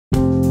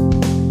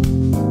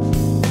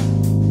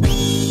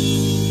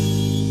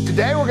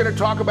Today we're going to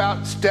talk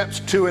about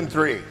steps 2 and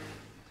 3.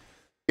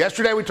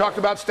 Yesterday we talked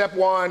about step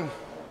 1.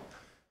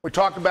 We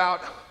talked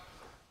about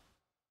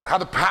how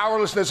the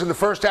powerlessness in the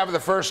first half of the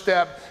first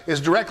step is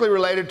directly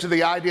related to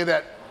the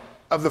idea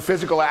of the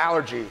physical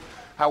allergy.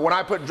 How when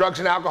I put drugs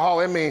and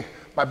alcohol in me,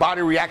 my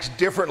body reacts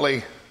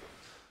differently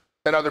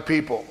than other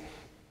people.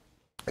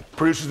 It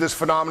produces this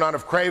phenomenon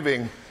of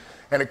craving,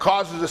 and it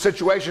causes a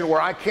situation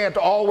where I can't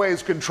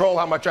always control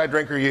how much I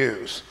drink or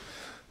use.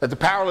 That the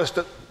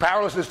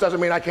powerlessness doesn't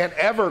mean I can't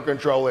ever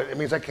control it. It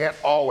means I can't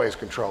always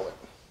control it.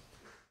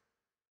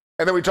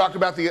 And then we talked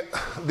about the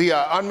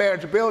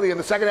unmanageability in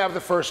the second half of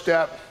the first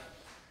step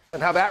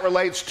and how that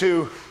relates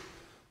to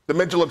the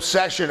mental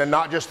obsession and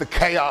not just the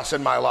chaos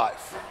in my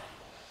life.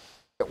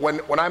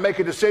 When I make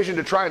a decision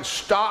to try and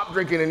stop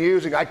drinking and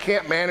using, I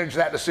can't manage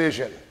that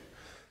decision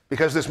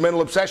because this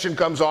mental obsession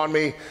comes on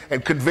me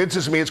and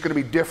convinces me it's going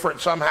to be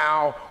different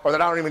somehow, or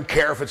that I don't even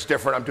care if it's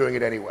different, I'm doing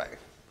it anyway.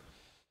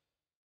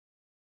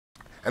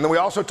 And then we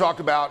also talked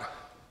about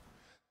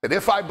that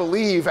if I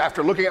believe,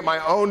 after looking at my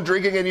own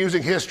drinking and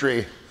using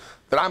history,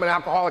 that I'm an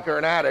alcoholic or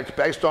an addict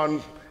based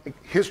on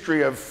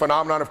history of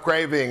phenomenon of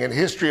craving and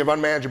history of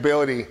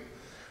unmanageability,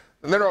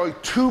 then there are only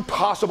two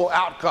possible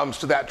outcomes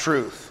to that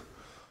truth.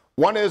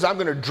 One is I'm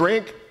going to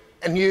drink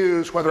and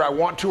use whether I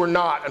want to or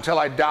not until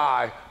I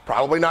die,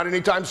 probably not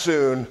anytime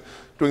soon,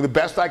 doing the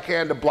best I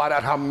can to blot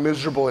out how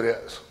miserable it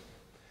is.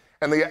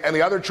 And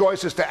the other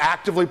choice is to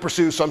actively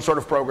pursue some sort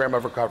of program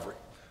of recovery.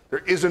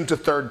 There isn't a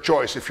third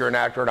choice if you're an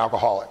addict or an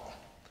alcoholic.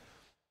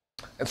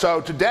 And so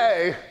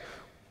today,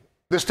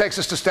 this takes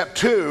us to step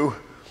 2,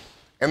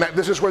 and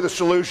this is where the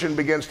solution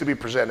begins to be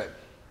presented.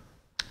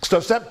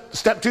 So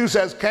step 2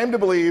 says, came to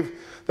believe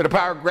that a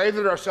power greater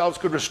than ourselves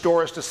could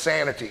restore us to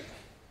sanity.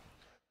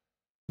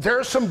 There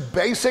are some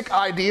basic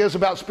ideas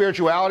about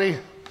spirituality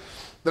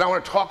that I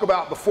want to talk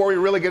about before we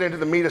really get into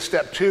the meat of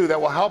step 2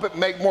 that will help it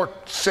make more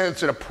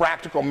sense in a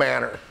practical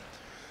manner.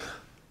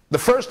 The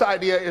first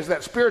idea is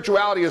that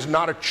spirituality is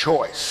not a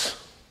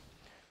choice.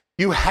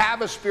 You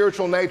have a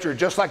spiritual nature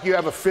just like you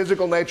have a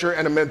physical nature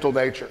and a mental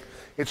nature.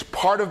 It's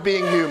part of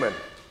being human.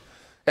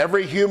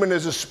 Every human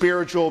is a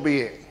spiritual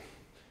being.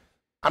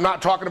 I'm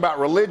not talking about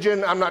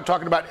religion. I'm not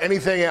talking about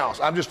anything else.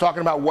 I'm just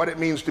talking about what it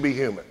means to be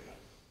human.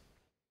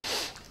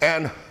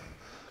 And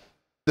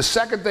the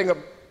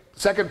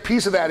second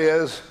piece of that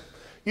is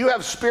you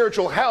have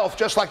spiritual health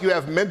just like you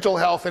have mental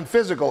health and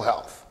physical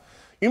health.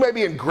 You may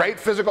be in great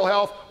physical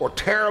health or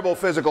terrible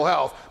physical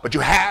health, but you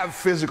have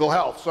physical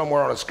health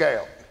somewhere on a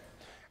scale.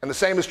 And the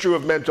same is true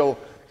of mental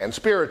and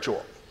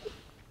spiritual.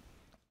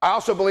 I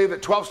also believe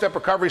that 12-step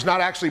recovery is not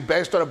actually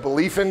based on a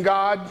belief in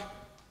God.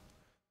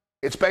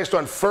 It's based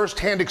on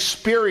first-hand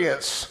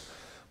experience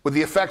with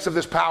the effects of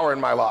this power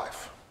in my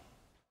life.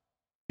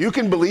 You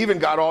can believe in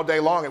God all day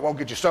long, it won't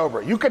get you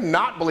sober. You can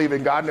not believe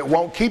in God and it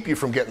won't keep you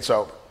from getting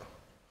sober,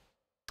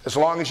 as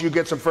long as you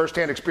get some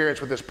first-hand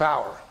experience with this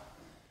power.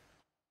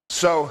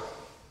 So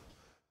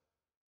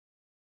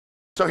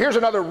here's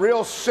another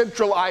real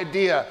central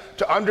idea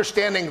to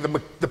understanding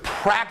the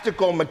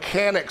practical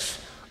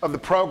mechanics of the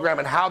program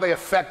and how they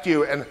affect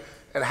you and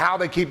how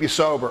they keep you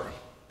sober.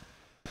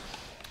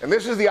 And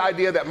this is the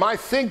idea that my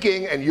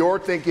thinking and your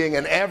thinking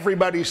and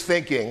everybody's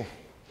thinking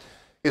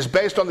is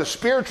based on the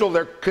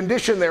spiritual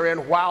condition they're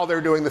in while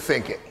they're doing the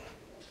thinking.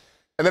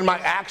 And then my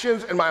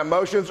actions and my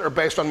emotions are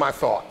based on my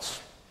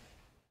thoughts.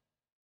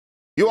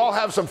 You all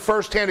have some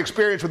first-hand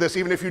experience with this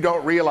even if you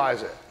don't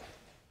realize it.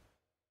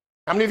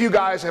 How many of you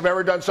guys have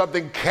ever done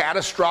something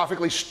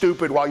catastrophically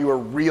stupid while you were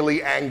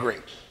really angry?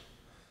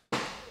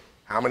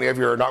 How many of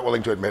you are not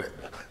willing to admit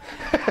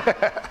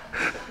it?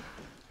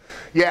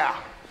 Yeah,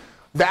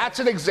 that's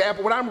an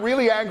example. When I'm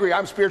really angry,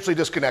 I'm spiritually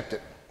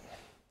disconnected.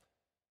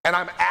 And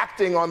I'm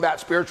acting on that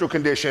spiritual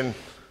condition,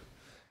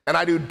 and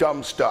I do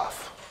dumb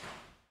stuff.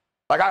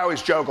 Like I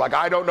always joke, like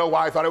I don't know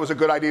why I thought it was a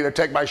good idea to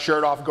take my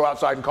shirt off and go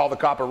outside and call the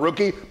cop a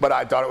rookie, but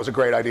I thought it was a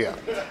great idea.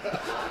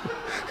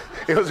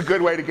 It was a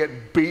good way to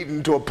get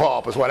beaten to a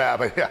pulp is what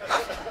happened. Yeah.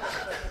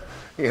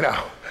 You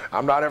know,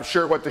 I'm not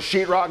sure what the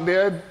sheetrock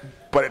did,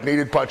 but it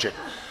needed punching.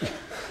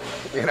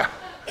 You know,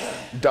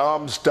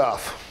 dumb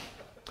stuff.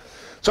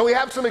 So we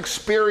have some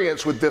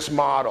experience with this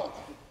model.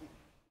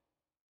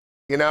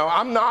 You know,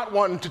 I'm not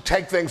one to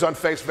take things on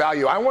face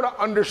value. I want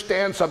to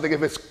understand something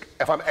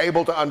if I'm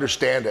able to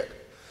understand it.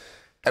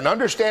 And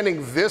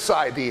understanding this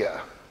idea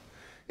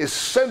is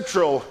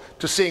central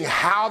to seeing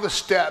how the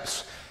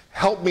steps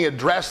help me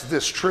address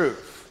this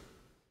truth.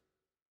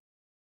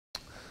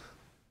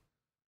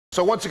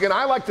 So once again,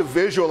 I like to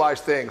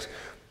visualize things.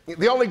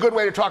 The only good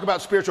way to talk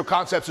about spiritual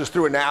concepts is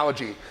through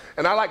analogy.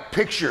 And I like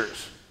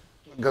pictures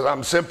because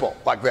I'm simple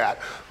like that.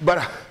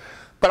 But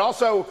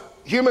also,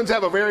 humans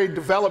have a very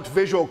developed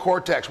visual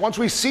cortex. Once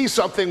we see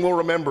something, we'll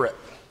remember it.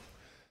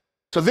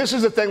 So this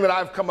is the thing that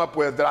I've come up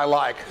with that I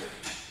like.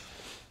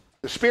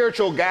 The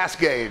spiritual gas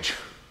gauge.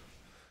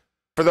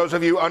 For those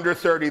of you under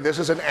 30, this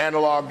is an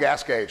analog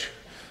gas gauge.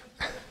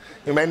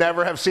 You may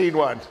never have seen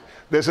one.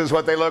 This is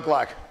what they look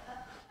like.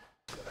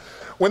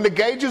 When the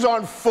gauge is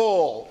on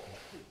full,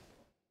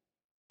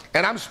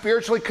 and I'm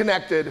spiritually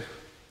connected,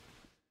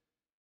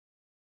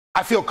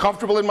 I feel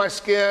comfortable in my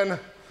skin.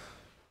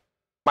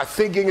 My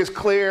thinking is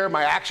clear.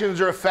 My actions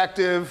are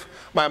effective.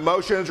 My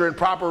emotions are in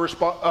proper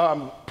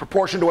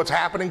proportion to what's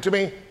happening to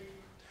me.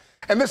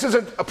 And this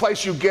isn't a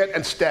place you get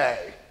and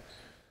stay.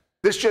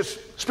 This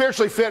just,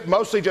 spiritually fit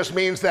mostly just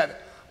means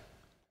that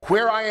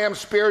where I am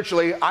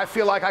spiritually, I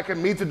feel like I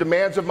can meet the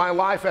demands of my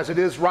life as it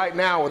is right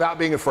now without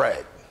being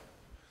afraid.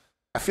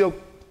 I feel,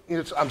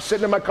 I'm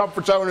sitting in my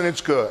comfort zone and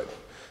it's good.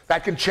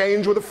 That can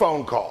change with a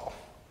phone call.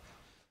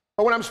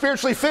 But when I'm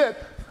spiritually fit,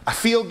 I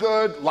feel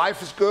good,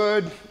 life is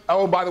good.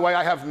 Oh, by the way,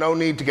 I have no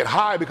need to get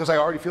high because I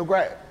already feel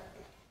great.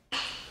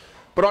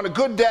 But on a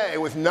good day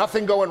with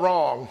nothing going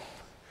wrong,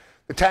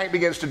 the tank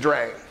begins to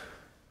drain.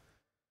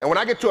 And when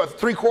I get to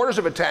 3/4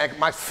 of a tank,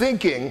 my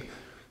thinking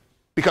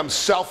becomes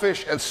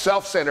selfish and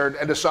self-centered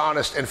and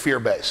dishonest and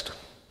fear-based.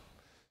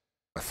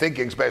 My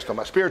thinking's based on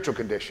my spiritual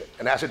condition.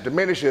 And as it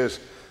diminishes,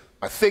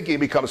 my thinking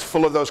becomes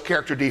full of those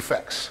character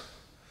defects.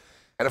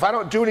 And if I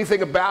don't do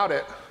anything about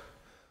it,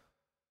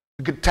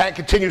 the tank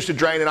continues to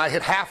drain and I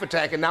hit half a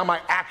tank and now my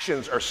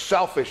actions are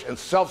selfish and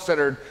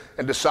self-centered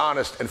and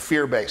dishonest and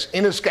fear-based,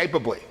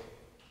 inescapably.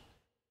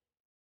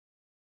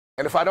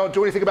 And if I don't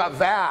do anything about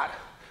that,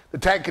 the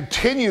tank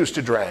continues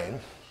to drain.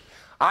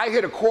 I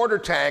hit 1/4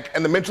 tank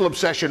and the mental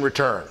obsession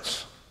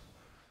returns.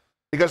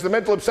 Because the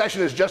mental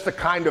obsession is just a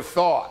kind of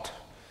thought.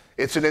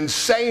 It's an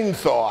insane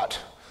thought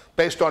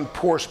based on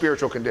poor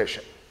spiritual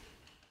condition.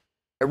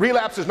 A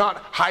relapse is not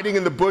hiding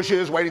in the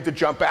bushes waiting to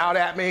jump out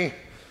at me.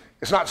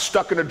 It's not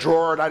stuck in a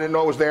drawer and I didn't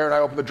know it was there and I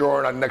opened the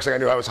drawer and the next thing I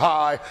knew I was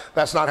high.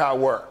 That's not how it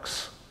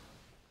works.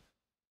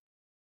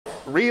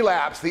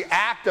 Relapse, the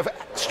act of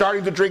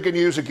starting to drink and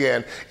use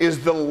again,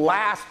 is the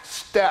last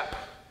step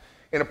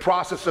in a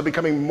process of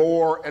becoming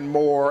more and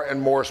more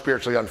and more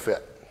spiritually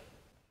unfit.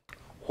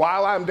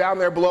 While I'm down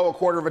there below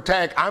 1/4 of a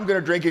tank, I'm going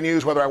to drink and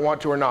use whether I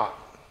want to or not.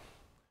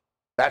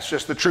 That's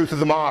just the truth of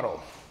the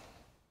model.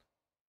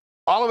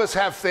 All of us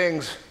have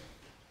things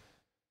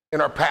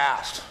in our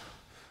past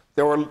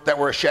that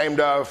we're ashamed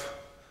of,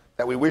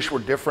 that we wish were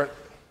different.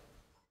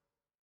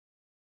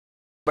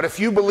 But if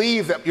you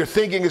believe that your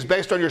thinking is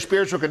based on your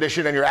spiritual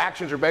condition and your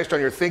actions are based on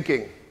your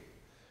thinking,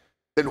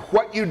 then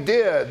what you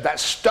did, that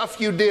stuff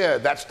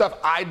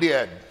I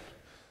did,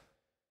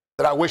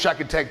 that I wish I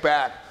could take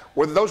back,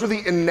 those were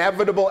the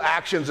inevitable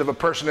actions of a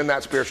person in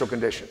that spiritual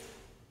condition.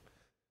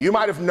 You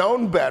might have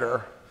known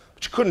better,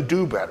 but you couldn't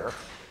do better.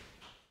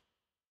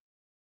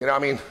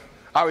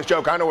 I always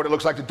joke, I know what it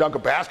looks like to dunk a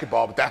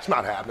basketball, but that's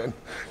not happening.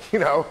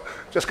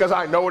 Just because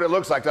I know what it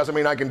looks like doesn't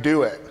mean I can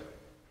do it.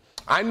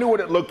 I knew what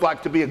it looked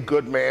like to be a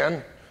good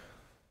man.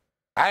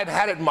 I had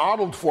had it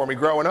modeled for me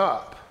growing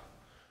up.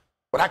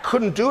 But I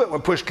couldn't do it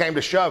when push came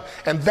to shove.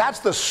 And that's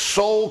the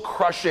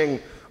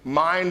soul-crushing,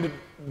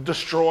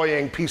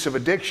 mind-destroying piece of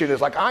addiction,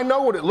 is like, I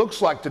know what it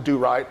looks like to do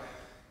right,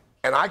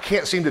 and I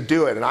can't seem to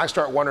do it, and I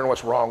start wondering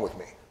what's wrong with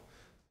me.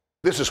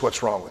 This is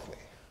what's wrong with me.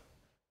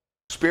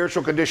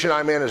 Spiritual condition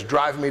I'm in is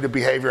driving me to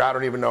behavior I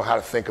don't even know how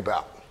to think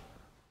about.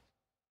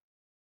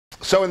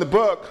 So in the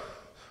book,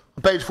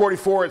 on page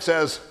 44, it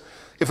says,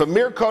 if a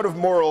mere code of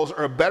morals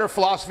or a better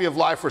philosophy of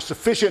life were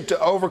sufficient to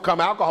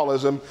overcome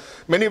alcoholism,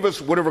 many of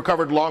us would have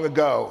recovered long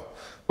ago.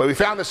 But we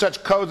found that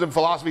such codes and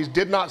philosophies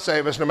did not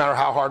save us no matter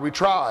how hard we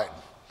tried.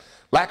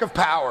 Lack of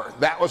power,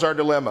 that was our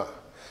dilemma.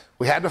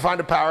 We had to find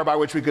a power by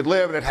which we could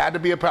live, and it had to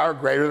be a power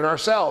greater than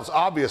ourselves,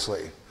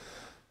 obviously.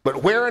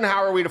 But where and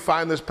how are we to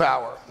find this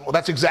power? Well,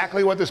 that's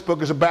exactly what this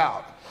book is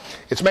about.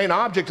 Its main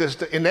object is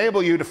to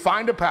enable you to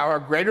find a power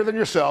greater than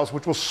yourselves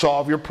which will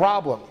solve your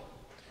problem.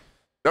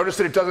 Notice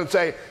that it doesn't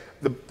say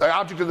the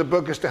object of the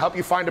book is to help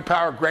you find a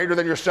power greater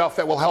than yourself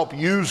that will help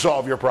you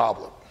solve your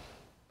problem.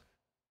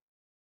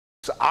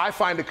 So I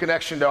find a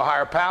connection to a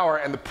higher power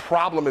and the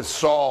problem is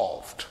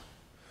solved.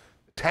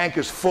 The tank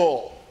is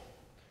full.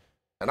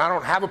 And I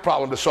don't have a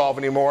problem to solve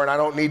anymore and I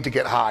don't need to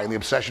get high and the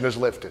obsession is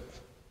lifted.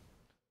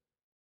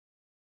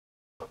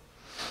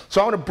 So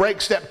I want to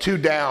break step 2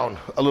 down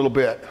a little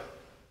bit.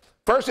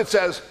 First it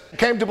says,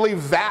 came to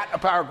believe that a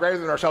power greater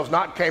than ourselves,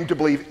 not came to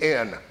believe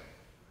in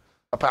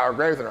a power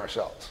greater than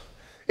ourselves.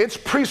 It's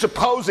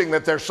presupposing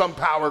that there's some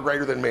power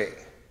greater than me.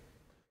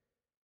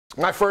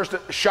 My first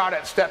shot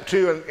at step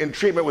 2 in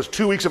treatment was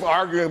 2 weeks of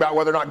arguing about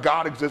whether or not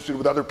God existed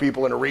with other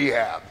people in a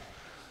rehab.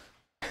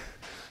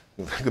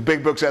 The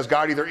big book says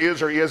God either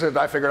is or he isn't.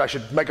 I figured I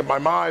should make up my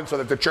mind so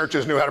that the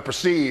churches knew how to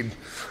proceed.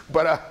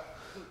 But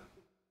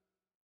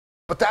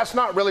that's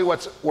not really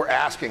what we're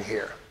asking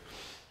here.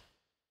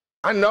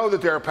 I know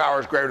that there are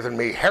powers greater than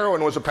me.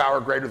 Heroin was a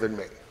power greater than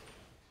me.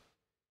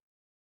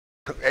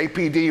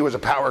 APD was a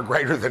power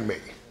greater than me.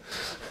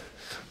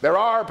 There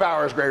are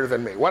powers greater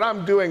than me. What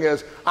I'm doing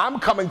is I'm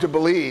coming to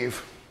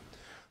believe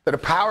that a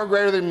power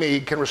greater than me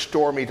can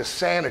restore me to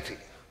sanity.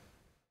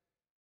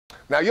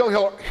 Now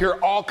you'll hear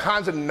all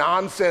kinds of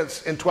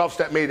nonsense in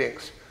 12-step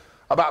meetings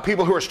about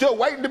people who are still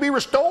waiting to be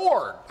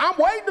restored. I'm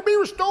waiting to be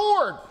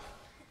restored.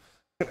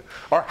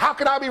 Or how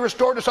can I be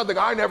restored to something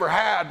I never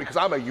had because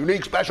I'm a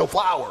unique special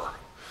flower?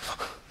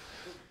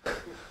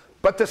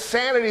 But the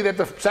sanity that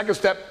the second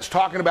step is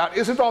talking about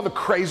isn't all the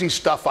crazy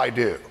stuff I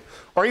do.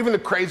 or even the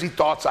crazy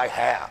thoughts I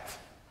have.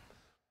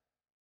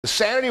 The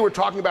sanity we're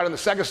talking about in the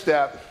second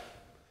step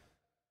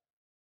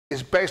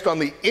is based on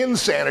the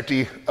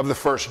insanity of the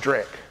first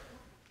drink.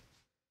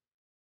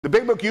 The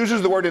big book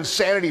uses the word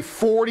insanity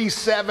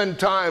 47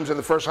 times in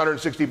the first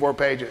 164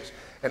 pages.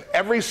 And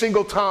every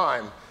single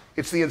time,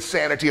 it's the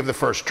insanity of the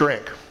first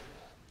drink.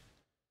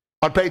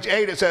 On page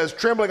 8, it says,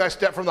 "Trembling, I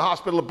stepped from the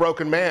hospital a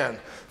broken man.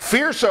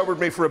 Fear sobered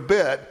me for a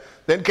bit.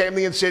 Then came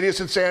the insidious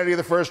insanity of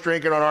the first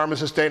drink, and on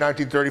Armistice Day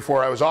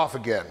 1934, I was off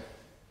again."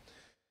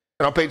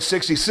 And on page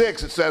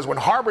 66, it says, "When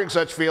harboring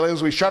such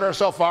feelings, we shut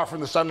ourselves off from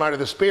the sunlight of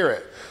the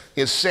Spirit.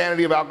 The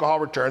insanity of alcohol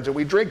returns, and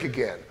we drink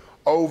again."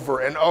 Over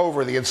and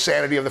over, the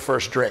insanity of the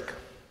first drink.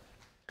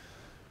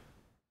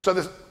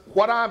 So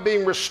what I'm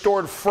being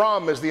restored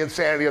from is the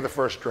insanity of the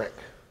first drink.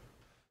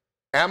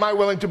 Am I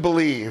willing to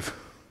believe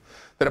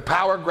that a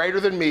power greater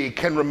than me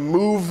can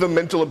remove the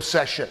mental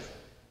obsession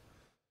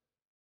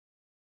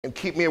and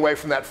keep me away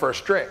from that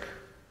first drink?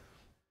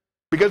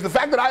 Because the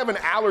fact that I have an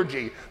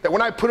allergy, that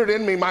when I put it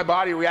in me, my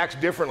body reacts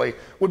differently,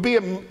 that would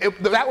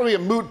be a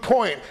moot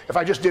point if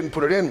I just didn't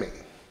put it in me.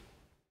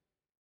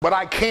 But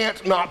I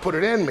can't not put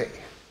it in me.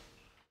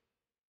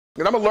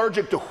 And I'm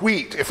allergic to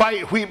wheat. If I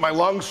eat wheat, my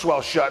lungs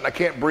swell shut and I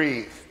can't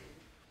breathe.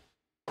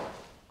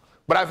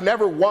 But I've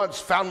never once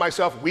found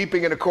myself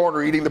weeping in a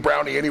corner eating the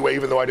brownie anyway,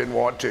 even though I didn't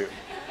want to.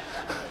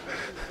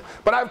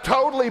 But I've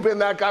totally been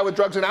that guy with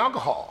drugs and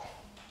alcohol.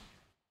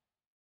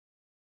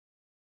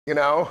 You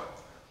know,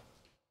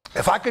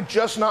 if I could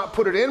just not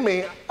put it in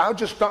me, I'll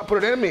just not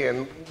put it in me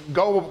and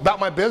go about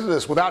my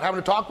business without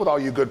having to talk with all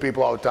you good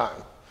people all the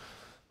time.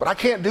 But I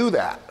can't do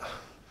that.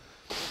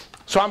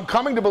 So I'm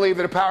coming to believe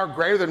that a power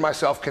greater than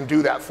myself can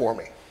do that for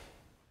me.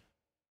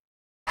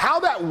 How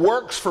that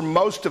works for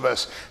most of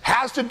us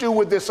has to do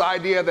with this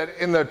idea that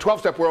in the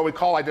 12-step world we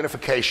call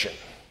identification.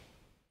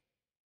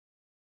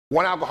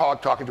 One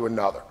alcoholic talking to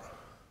another.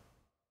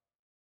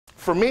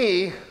 For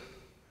me,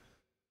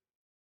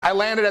 I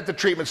landed at the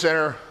treatment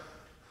center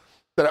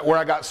where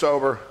I got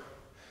sober,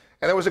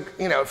 and there was it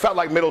felt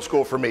like middle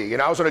school for me.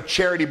 I was on a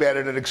charity bed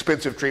at an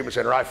expensive treatment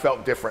center. I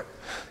felt different,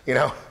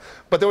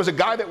 But there was a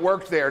guy that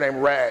worked there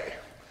named Ray.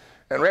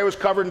 And Ray was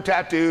covered in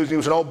tattoos. He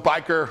was an old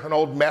biker, an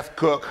old meth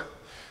cook.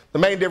 The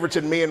main difference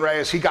in me and Ray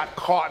is he got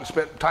caught and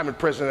spent time in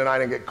prison and I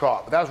didn't get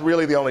caught. But that was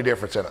really the only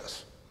difference in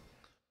us.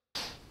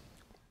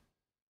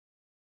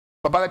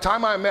 But by the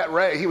time I met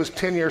Ray, he was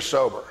 10 years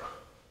sober.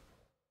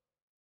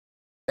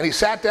 And he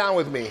sat down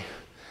with me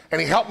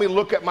and he helped me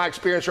look at my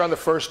experience around the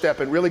first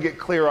step and really get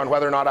clear on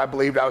whether or not I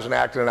believed I was an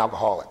addict and an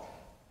alcoholic.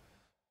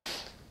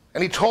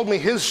 And he told me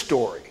his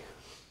story.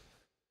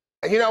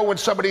 And when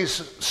somebody's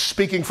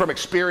speaking from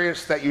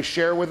experience that you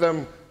share with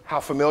them, how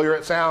familiar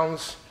it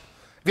sounds?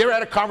 Have you ever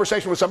had a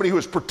conversation with somebody who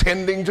is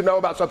pretending to know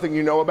about something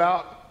you know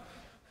about?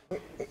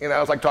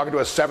 It's like talking to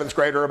a 7th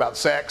grader about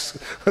sex.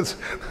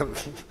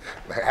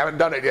 They haven't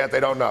done it yet, they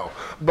don't know.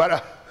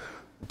 But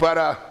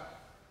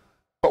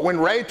when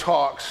Ray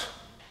talks,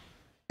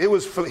 he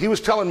was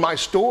telling my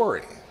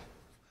story.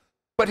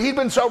 But he'd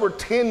been sober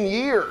 10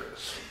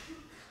 years.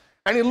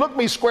 And he looked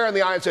me square in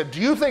the eye and said,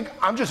 "Do you think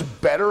I'm just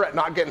better at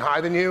not getting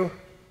high than you?"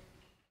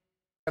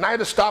 And I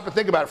had to stop and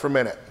think about it for a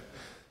minute.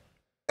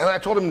 And I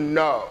told him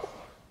no.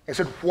 He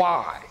said,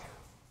 "Why?"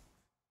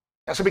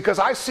 I said, "Because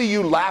I see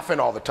you laughing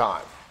all the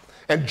time.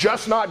 And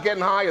just not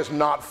getting high is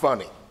not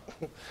funny."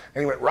 And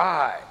he went,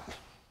 "Right.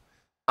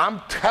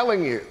 I'm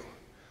telling you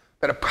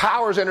that a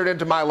power's entered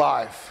into my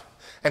life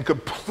and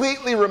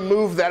completely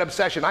removed that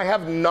obsession. I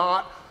have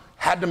not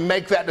had to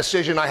make that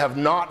decision. I have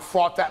not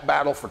fought that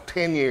battle for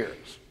 10 years.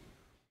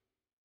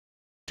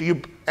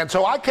 And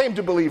so I came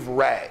to believe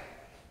Ray.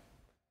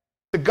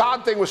 The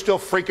God thing was still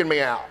freaking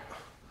me out.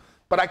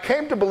 But I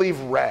came to believe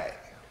Ray.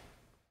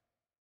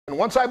 And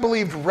once I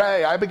believed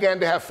Ray, I began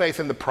to have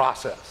faith in the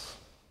process.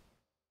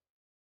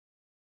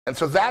 And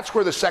so that's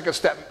where the second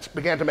step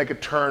began to make a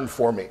turn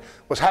for me,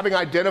 was having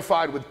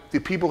identified with the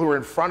people who were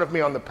in front of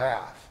me on the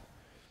path.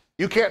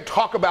 You can't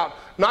talk about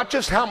not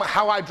just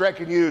how I drank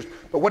and used,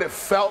 but what it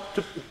felt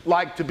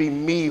like to be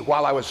me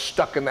while I was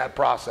stuck in that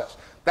process.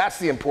 That's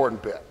the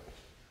important bit.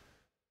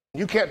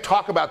 You can't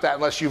talk about that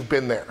unless you've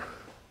been there.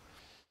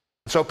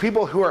 So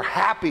people who are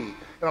happy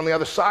and on the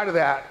other side of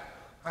that,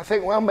 I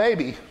think, well,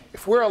 maybe,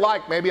 if we're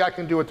alike, maybe I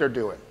can do what they're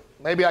doing.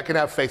 Maybe I can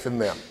have faith in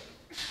them.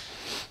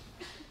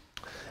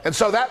 And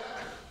so that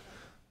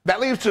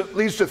leads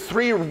to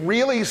 3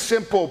 really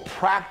simple,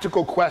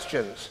 practical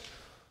questions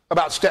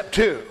about step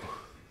 2.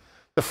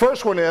 The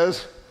first one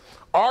is,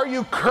 are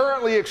you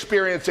currently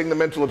experiencing the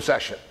mental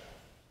obsession?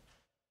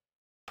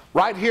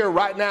 Right here,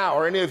 right now,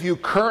 are any of you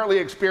currently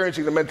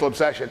experiencing the mental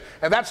obsession?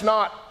 And that's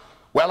not,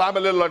 well, I'm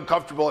a little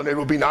uncomfortable and it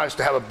would be nice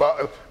to have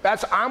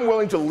that's, I'm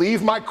willing to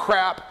leave my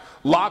crap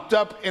locked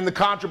up in the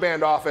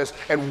contraband office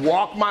and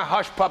walk my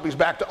hush puppies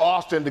back to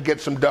Austin to get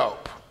some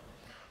dope.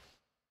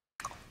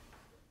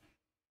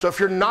 So if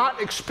you're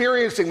not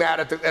experiencing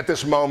that at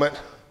this moment,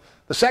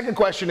 the second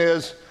question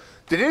is,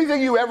 did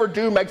anything you ever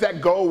do make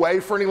that go away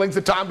for any length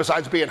of time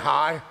besides being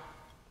high?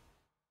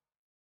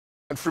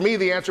 And for me,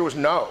 the answer was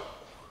no.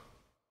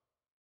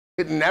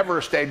 It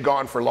never stayed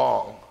gone for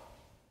long.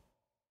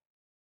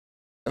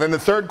 And then the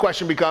third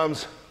question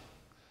becomes,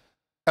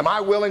 am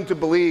I willing to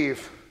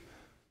believe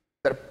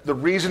that the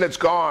reason it's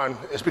gone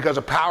is because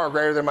a power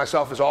greater than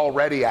myself is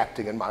already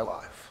acting in my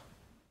life?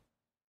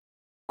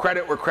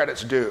 Credit where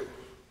credit's due.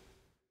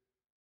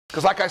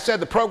 Because like I said,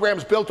 the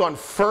program's built on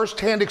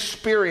first-hand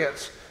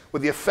experience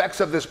with the effects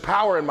of this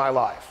power in my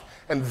life.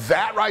 And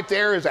that right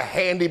there is a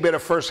handy bit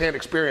of first-hand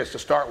experience to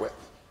start with.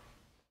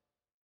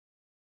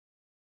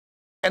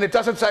 And it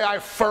doesn't say I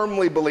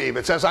firmly believe,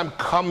 it says I'm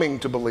coming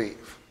to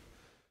believe.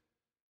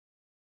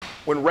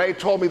 When Ray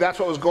told me that's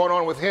what was going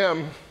on with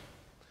him,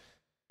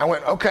 I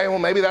went, okay, well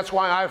maybe that's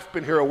why I've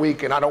been here a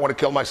week and I don't want to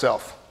kill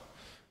myself.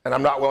 And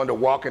I'm not willing to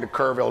walk into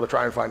Kerrville to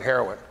try and find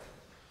heroin.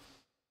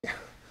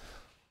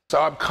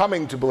 So I'm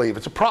coming to believe.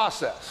 It's a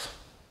process.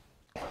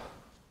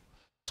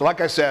 So like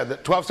I said, the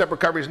 12-step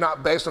recovery is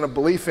not based on a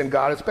belief in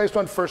God, it's based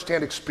on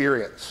first-hand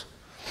experience.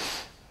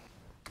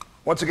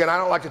 Once again, I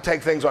don't like to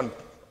take things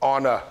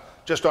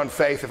just on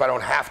faith if I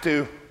don't have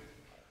to.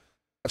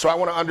 And so I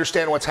want to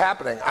understand what's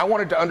happening. I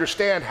wanted to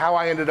understand how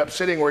I ended up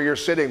sitting where you're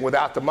sitting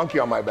without the monkey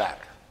on my back.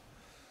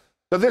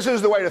 So this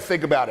is the way to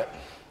think about it.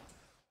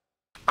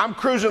 I'm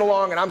cruising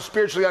along and I'm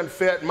spiritually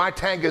unfit and my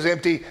tank is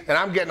empty and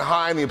I'm getting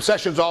high and the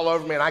obsession's all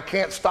over me and I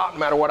can't stop no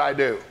matter what I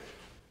do.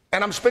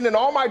 And I'm spending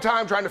all my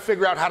time trying to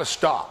figure out how to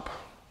stop.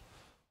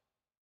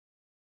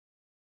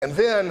 And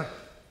then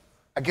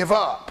I give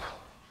up.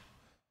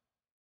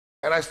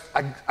 And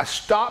I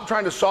stop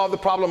trying to solve the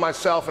problem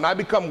myself and I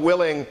become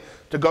willing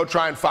to go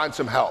try and find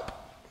some help.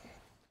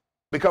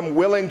 Become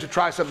willing to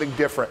try something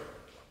different.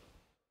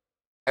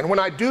 And when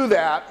I do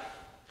that,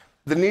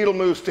 the needle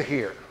moves to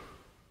here.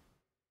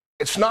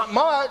 It's not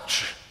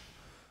much,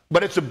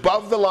 but it's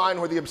above the line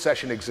where the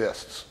obsession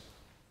exists.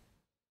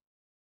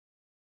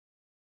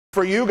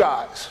 For you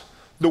guys,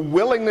 the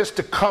willingness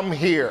to come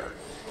here,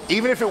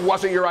 even if it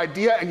wasn't your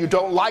idea and you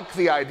don't like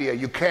the idea,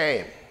 you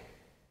came.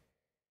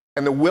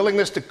 And the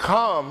willingness to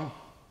come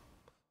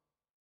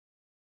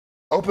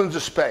opens a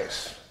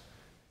space.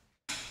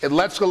 It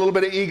lets a little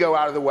bit of ego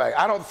out of the way.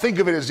 I don't think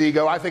of it as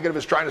ego, I think of it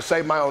as trying to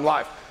save my own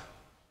life.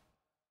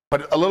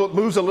 But it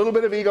moves a little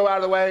bit of ego out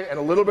of the way and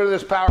a little bit of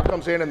this power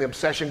comes in and the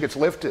obsession gets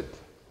lifted.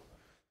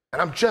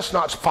 And I'm just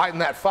not fighting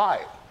that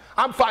fight.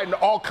 I'm fighting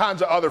all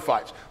kinds of other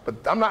fights, but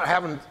I'm not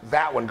having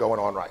that one going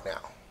on right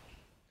now.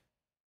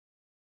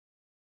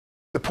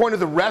 The point of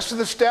the rest of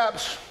the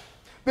steps,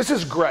 this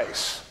is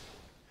grace.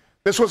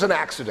 This was an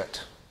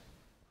accident.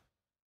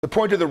 The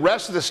point of the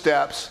rest of the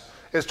steps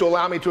is to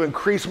allow me to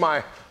increase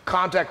my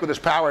contact with this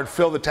power and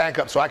fill the tank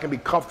up so I can be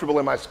comfortable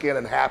in my skin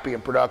and happy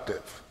and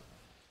productive.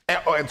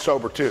 And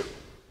sober too.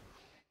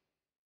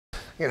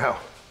 You know,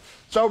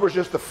 sober is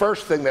just the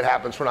first thing that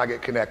happens when I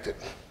get connected.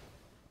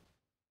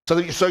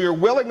 So your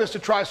willingness to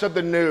try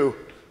something new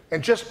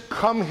and just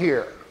come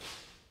here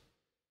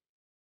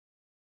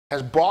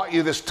has bought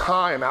you this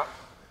time out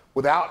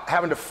without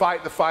having to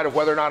fight the fight of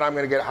whether or not I'm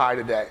going to get high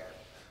today.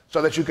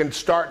 So that you can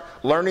start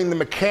learning the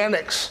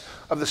mechanics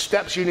of the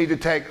steps you need to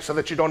take so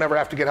that you don't ever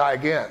have to get high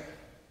again.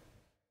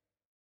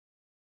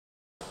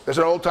 There's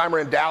an old timer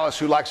in Dallas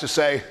who likes to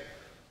say,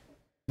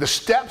 the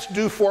steps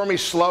do for me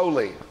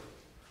slowly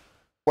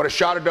what a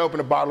shot of dope and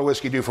a bottle of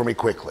whiskey do for me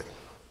quickly.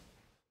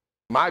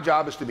 My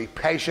job is to be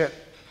patient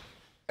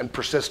and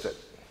persistent.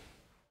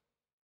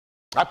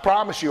 I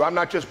promise you, I'm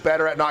not just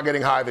better at not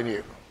getting high than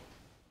you.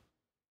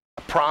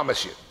 I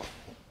promise you.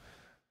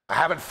 I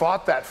haven't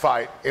fought that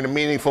fight in a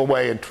meaningful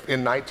way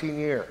in 19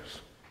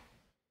 years.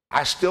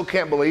 I still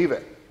can't believe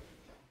it.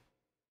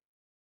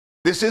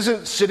 This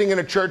isn't sitting in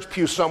a church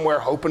pew somewhere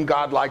hoping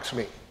God likes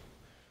me.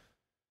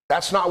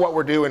 That's not what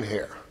we're doing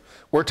here.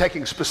 We're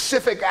taking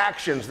specific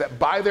actions that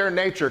by their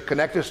nature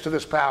connect us to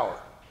this power.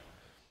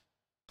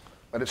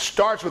 But it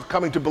starts with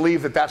coming to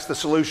believe that that's the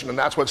solution, and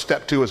that's what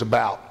step 2 is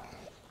about.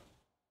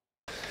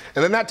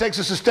 And then that takes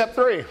us to step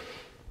 3,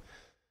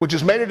 which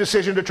is made a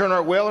decision to turn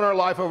our will and our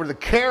life over to the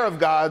care of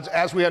God's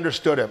as we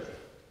understood him.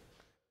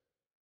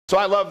 So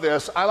I love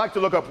this. I like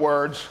to look up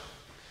words.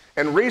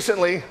 And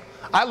recently,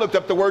 I looked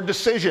up the word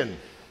decision.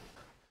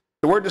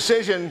 The word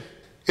decision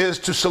is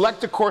to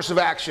select a course of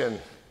action,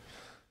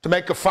 to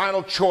make a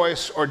final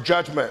choice or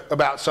judgment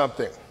about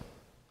something.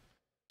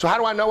 So how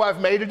do I know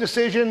I've made a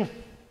decision?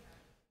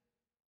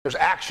 There's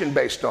action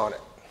based on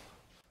it.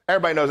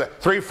 Everybody knows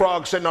that. 3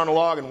 frogs sitting on a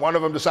log and one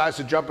of them decides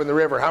to jump in the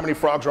river. How many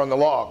frogs are on the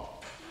log?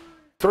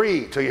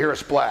 3 till you hear a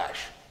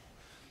splash.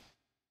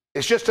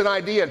 It's just an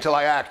idea until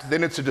I act,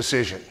 then it's a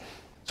decision.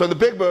 So in the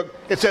big book,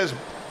 it says,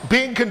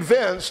 being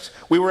convinced,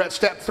 we were at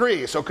step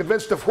 3. So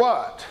convinced of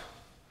what?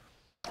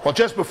 Well,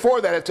 just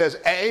before that, it says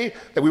A,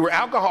 that we were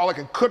alcoholic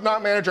and could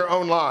not manage our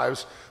own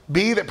lives.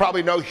 B, that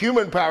probably no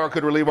human power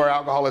could relieve our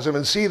alcoholism.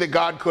 And C, that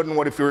God couldn't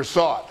what if he were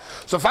sought.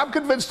 So if I'm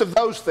convinced of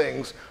those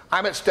things,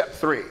 I'm at step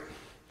 3.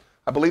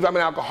 I believe I'm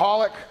an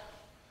alcoholic,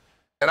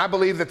 and I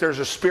believe that there's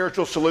a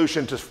spiritual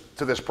solution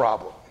to this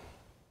problem.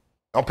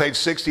 On page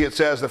 60, it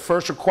says, the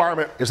first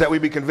requirement is that we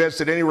be convinced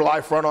that any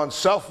life run on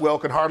self-will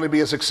can hardly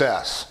be a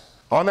success.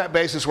 On that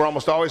basis, we're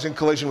almost always in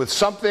collision with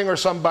something or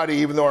somebody,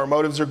 even though our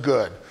motives are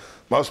good.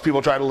 Most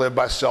people try to live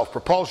by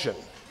self-propulsion.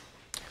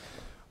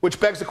 Which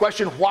begs the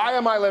question, why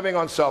am I living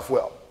on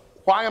self-will?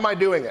 Why am I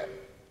doing it?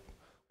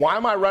 Why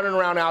am I running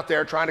around out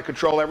there trying to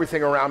control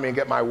everything around me and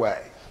get my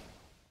way?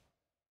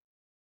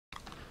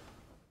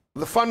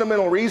 The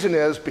fundamental reason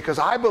is because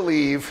I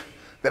believe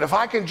that if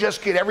I can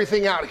just get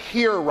everything out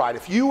here right,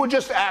 if you would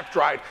just act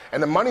right,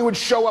 and the money would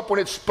show up when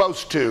it's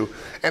supposed to,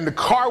 and the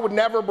car would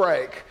never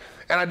break,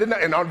 and I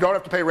don't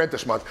have to pay rent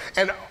this month,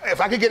 and if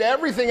I could get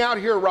everything out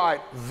here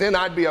right, then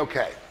I'd be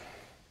okay.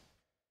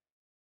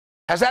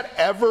 Has that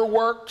ever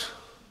worked?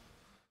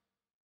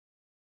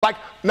 Like,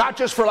 not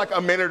just for like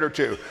a minute or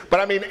two, but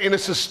I mean, in a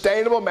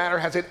sustainable manner,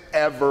 has it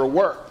ever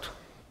worked?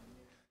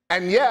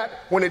 And yet,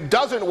 when it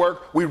doesn't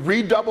work, we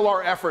redouble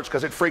our efforts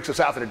because it freaks us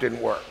out that it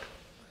didn't work.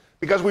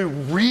 Because we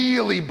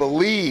really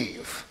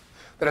believe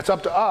that it's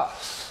up to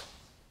us.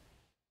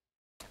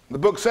 The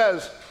book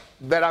says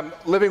that I'm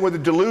living with the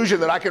delusion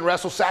that I can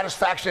wrestle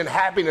satisfaction and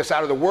happiness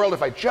out of the world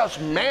if I just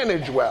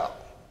manage well.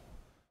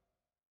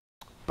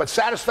 But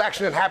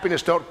satisfaction and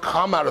happiness don't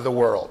come out of the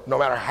world, no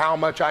matter how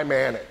much I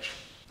manage.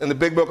 In the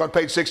big book on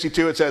page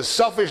 62, it says,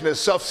 selfishness,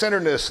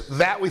 self-centeredness,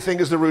 that we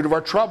think is the root of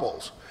our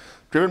troubles.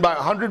 Driven by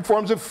 100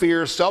 forms of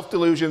fear,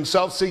 self-delusion,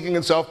 self-seeking,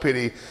 and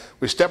self-pity,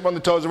 we step on the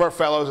toes of our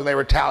fellows and they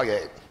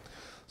retaliate.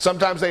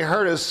 Sometimes they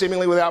hurt us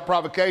seemingly without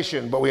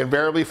provocation, but we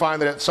invariably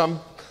find that at some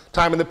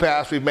time in the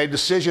past we've made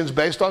decisions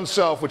based on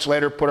self which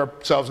later put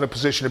ourselves in a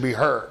position to be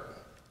hurt.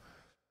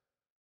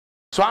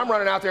 So I'm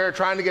running out there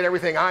trying to get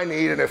everything I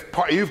need, and if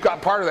you've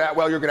got part of that,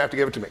 well, you're going to have to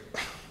give it to me.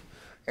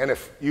 And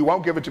if you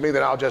won't give it to me,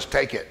 then I'll just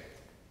take it.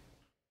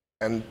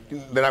 And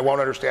then I won't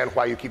understand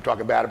why you keep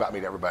talking bad about me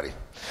to everybody.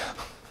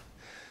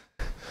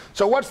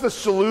 So what's the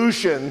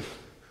solution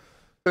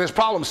to this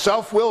problem?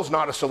 Self-will is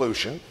not a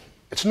solution.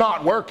 It's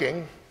not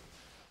working.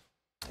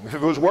 If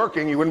it was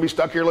working, you wouldn't be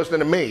stuck here listening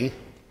to me.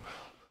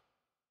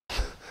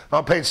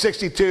 On page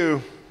 62,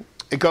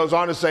 it goes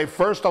on to say,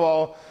 first of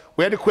all,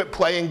 we had to quit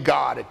playing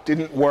God. It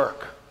didn't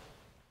work.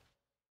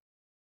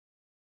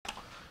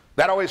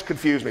 That always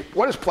confused me.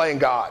 What is playing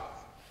God?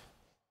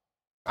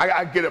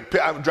 I'm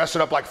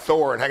dressing up like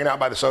Thor and hanging out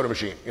by the soda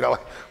machine. You know,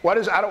 what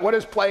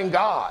is playing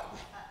God?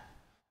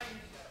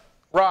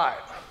 Right.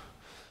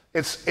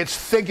 It's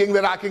thinking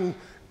that I can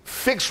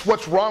fix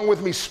what's wrong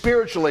with me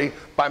spiritually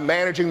by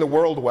managing the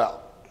world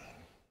well.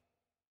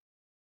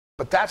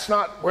 But that's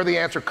not where the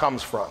answer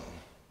comes from.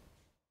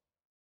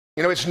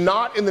 You know, it's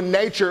not in the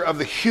nature of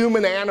the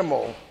human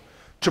animal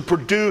to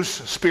produce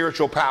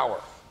spiritual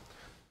power.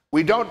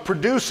 We don't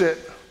produce it,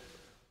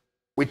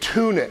 we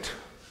tune it.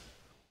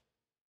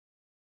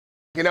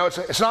 You know,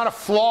 it's not a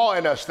flaw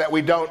in us that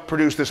we don't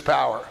produce this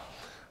power.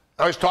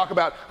 I always talk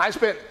about, I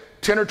spent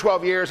 10 or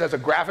 12 years as a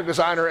graphic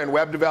designer and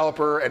web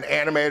developer and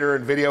animator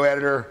and video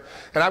editor,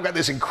 and I've got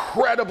this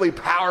incredibly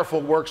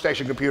powerful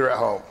workstation computer at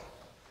home.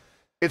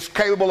 It's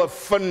capable of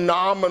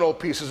phenomenal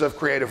pieces of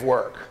creative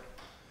work.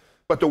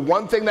 But the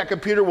one thing that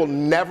computer will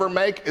never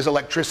make is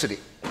electricity.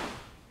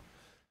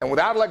 And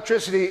without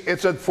electricity,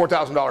 it's a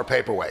 $4,000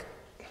 paperweight.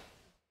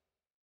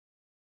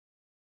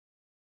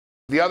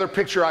 The other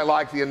picture I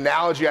like, the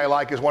analogy I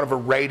like, is one of a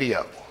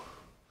radio.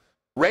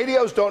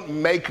 Radios don't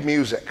make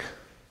music.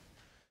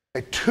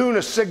 They tune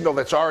a signal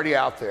that's already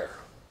out there.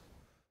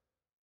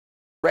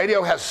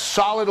 Radio has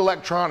solid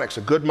electronics,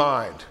 a good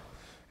mind,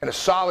 and a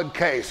solid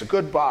case, a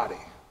good body.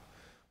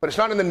 But it's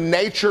not in the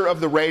nature of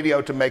the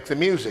radio to make the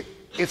music.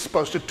 It's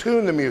supposed to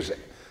tune the music.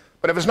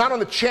 But if it's not on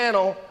the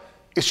channel,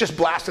 it's just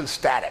blasting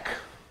static.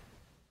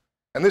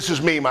 And this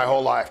is me my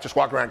whole life, just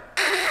walking around.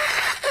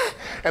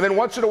 And then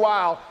once in a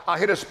while, I'll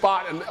hit a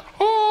spot and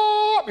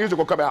music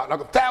will come out. And I'll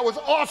go, that was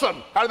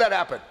awesome. How did that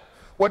happen?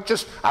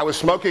 I was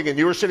smoking and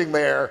you were sitting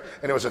there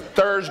and it was a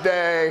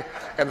Thursday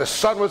and the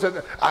sun was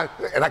and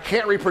I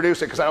can't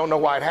reproduce it because I don't know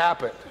why it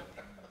happened.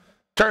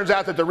 Turns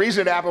out that the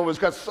reason it happened was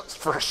because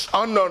for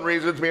unknown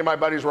reasons, me and my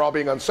buddies were all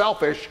being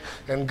unselfish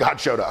and God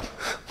showed up.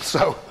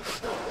 So,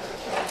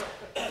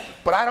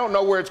 but I don't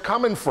know where it's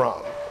coming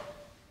from,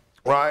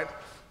 right?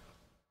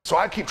 So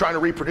I keep trying to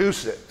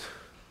reproduce it.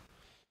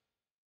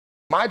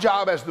 My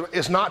job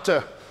is not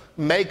to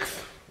make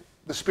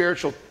the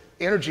spiritual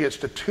energy, it's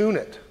to tune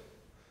it,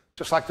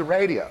 just like the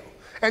radio.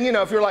 And you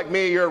know, if you're like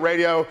me, you're a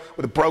radio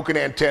with a broken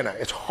antenna.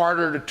 It's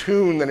harder to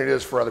tune than it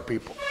is for other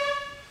people.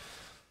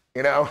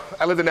 You know,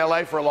 I lived in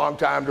LA for a long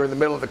time during the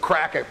middle of the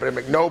crack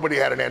epidemic. Nobody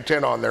had an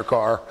antenna on their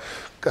car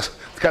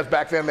because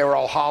back then they were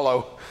all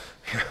hollow.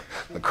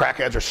 The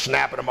crackheads are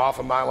snapping them off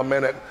a mile a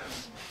minute.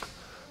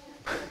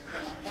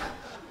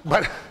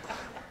 But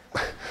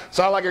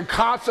so I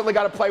constantly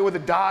got to play with the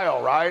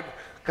dial, right?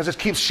 Because it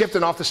keeps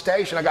shifting off the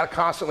station. I got to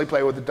constantly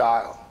play with the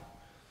dial.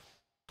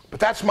 But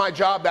that's my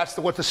job. That's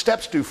what the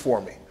steps do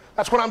for me.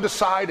 That's what I'm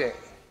deciding.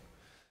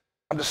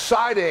 I'm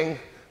deciding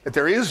that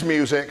there is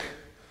music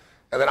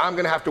and that I'm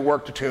going to have to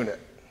work to tune it.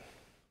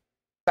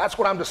 That's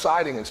what I'm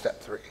deciding in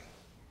step 3.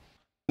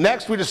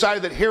 Next, we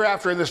decided that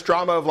hereafter in this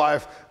drama of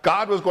life,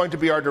 God was going to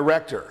be our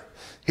director.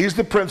 He's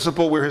the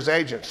principal, we're his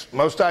agents.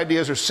 Most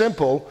ideas are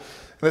simple,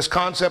 and this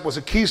concept was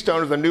a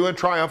keystone of the new and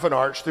triumphant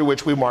arch through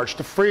which we march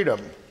to freedom.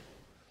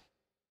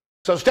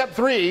 So step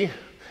 3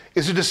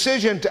 is a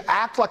decision to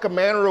act like a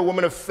man or a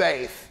woman of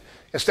faith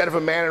instead of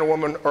a man and a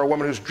woman or a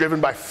woman who's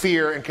driven by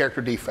fear and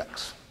character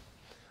defects.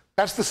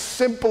 That's the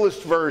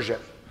simplest version.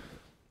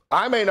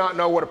 I may not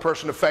know what a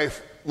person of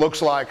faith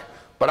looks like,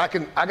 but I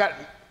got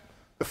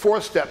the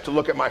 4th step to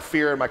look at my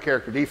fear and my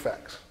character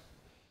defects.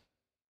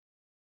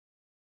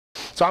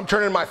 So I'm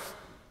turning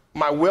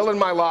my will and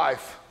my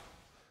life,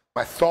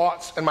 my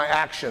thoughts and my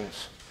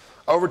actions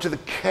over to the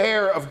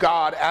care of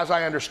God as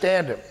I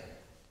understand him.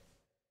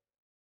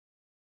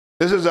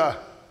 This is a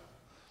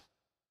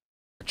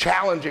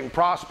challenging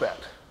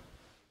prospect.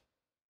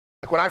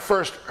 Like when I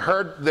first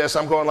heard this,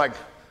 I'm going like,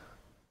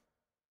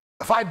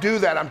 if I do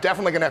that, I'm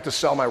definitely going to have to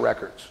sell my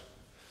records.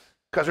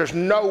 Because there's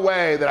no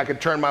way that I could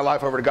turn my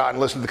life over to God and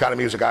listen to the kind of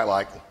music I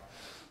like.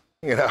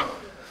 You know?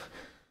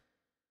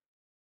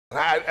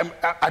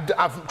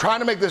 I'm trying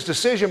to make this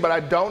decision, but I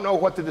don't know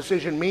what the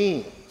decision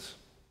means.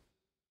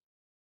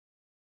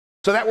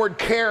 So that word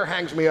care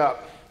hangs me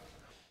up.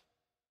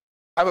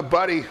 I have a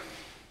buddy,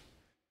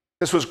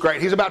 this was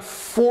great. He's about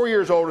 4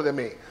 years older than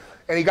me.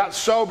 And he got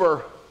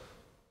sober,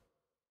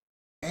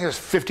 he was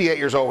 58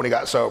 years old when he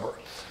got sober.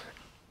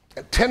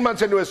 And 10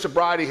 months into his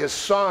sobriety, his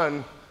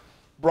son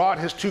brought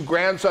his 2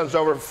 grandsons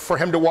over for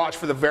him to watch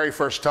for the very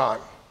first time.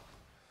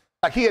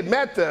 Like he had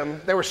met them,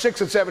 they were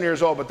 6 and 7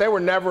 years old, but they were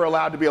never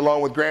allowed to be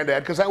alone with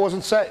granddad because that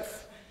wasn't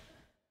safe.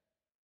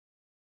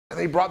 And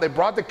they brought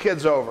the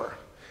kids over,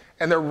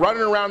 and they're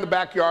running around the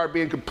backyard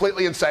being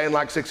completely insane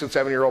like 6 and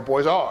 7-year-old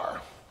boys are.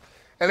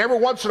 And every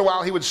once in a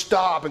while he would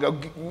stop and go,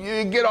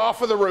 get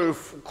off of the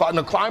roof,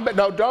 climb back,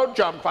 no, don't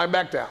jump, climb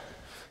back down.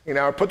 You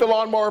know, put the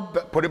lawnmower,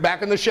 put it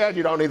back in the shed,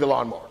 you don't need the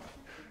lawnmower.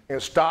 You know,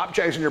 stop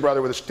chasing your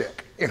brother with a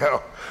stick, you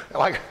know.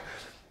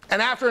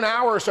 And after an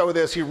hour or so of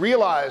this, he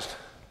realized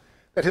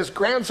that his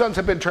grandsons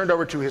had been turned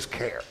over to his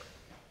care.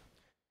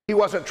 He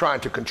wasn't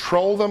trying to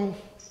control them.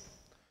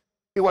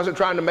 He wasn't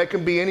trying to make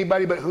them be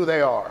anybody but who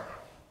they are.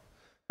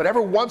 But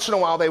every once in a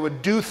while, they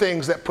would do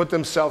things that put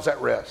themselves at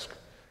risk,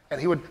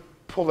 and he would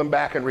pull them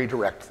back and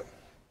redirect them.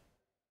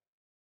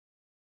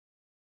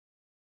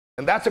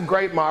 And that's a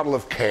great model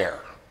of care.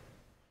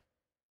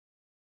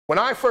 When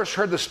I first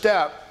heard the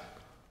step,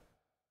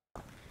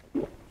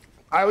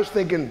 I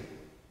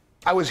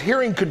was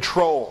hearing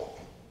control.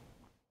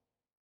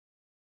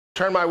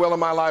 Turn my will and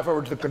my life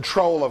over to the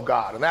control of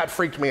God, and that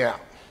freaked me out.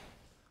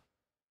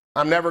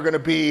 I'm never going to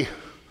be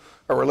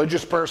a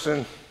religious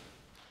person.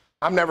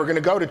 I'm never going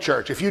to go to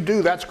church. If you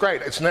do, that's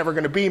great. It's never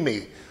going to be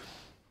me.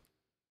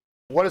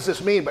 What does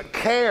this mean? But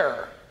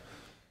care.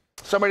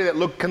 Somebody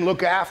that can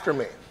look after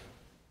me.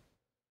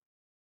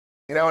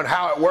 You know, and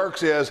how it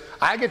works is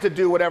I get to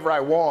do whatever I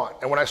want.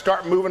 And when I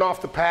start moving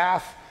off the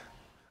path,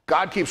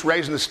 God keeps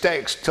raising the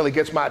stakes till he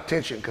gets my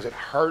attention because it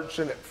hurts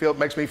and it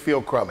makes me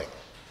feel crummy.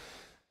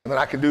 And then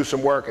I can do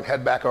some work and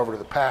head back over to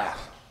the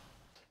path.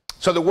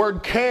 So the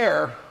word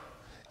care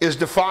is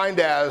defined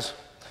as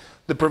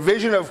the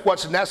provision of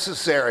what's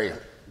necessary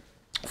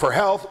for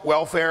health,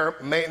 welfare,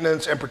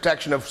 maintenance, and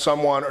protection of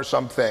someone or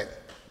something.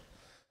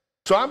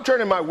 So I'm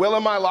turning my will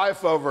and my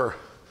life over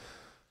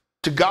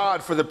to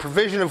God for the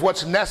provision of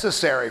what's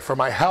necessary for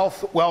my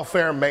health,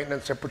 welfare,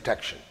 maintenance, and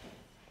protection.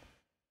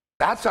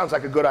 That sounds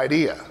like a good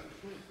idea.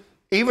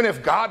 Even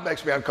if God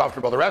makes me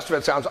uncomfortable, the rest of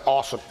it sounds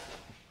awesome.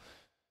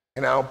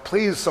 You know,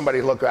 please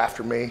somebody look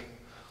after me.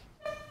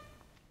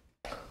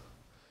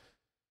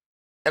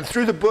 And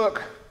through the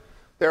book,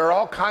 there are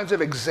all kinds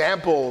of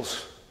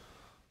examples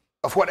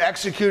of what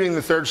executing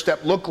the 3rd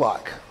step looked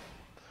like.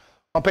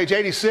 On page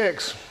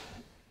 86,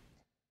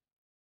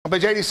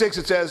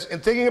 it says, in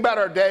thinking about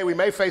our day, we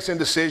may face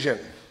indecision.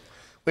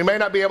 We may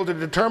not be able to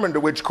determine to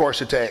which course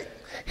to take.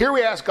 Here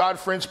we ask God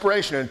for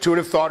inspiration,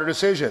 intuitive thought or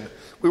decision.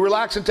 We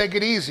relax and take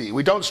it easy.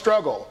 We don't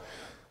struggle.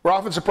 We're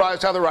often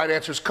surprised how the right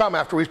answers come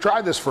after we've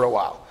tried this for a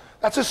while.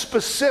 That's a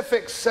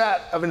specific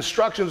set of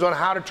instructions on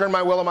how to turn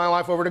my will and my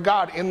life over to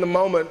God in the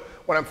moment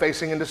when I'm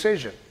facing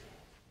indecision.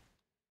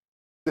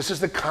 This is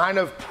the kind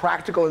of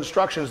practical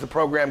instructions the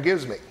program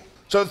gives me.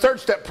 So the 3rd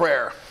step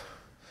prayer.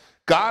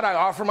 God, I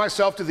offer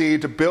myself to thee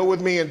to build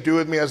with me and do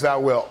with me as thou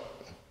wilt.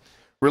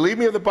 Relieve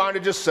me of the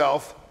bondage of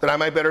self, that I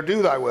may better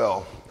do thy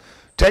will.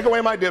 Take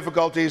away my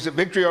difficulties, that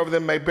victory over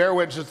them may bear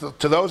witness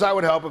to those I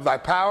would help of thy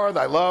power,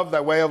 thy love,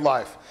 thy way of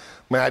life.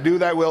 May I do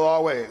thy will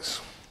always.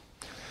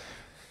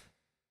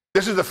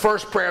 This is the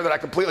first prayer that I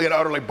completely and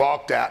utterly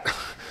balked at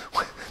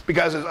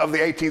because of the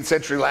 18th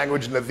century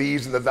language and the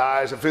these and the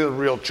thys. It feels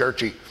real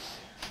churchy,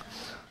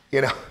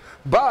 you know.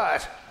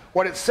 But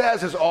what it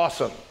says is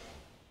awesome.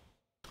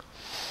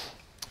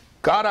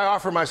 God, I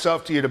offer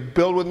myself to you to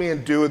build with me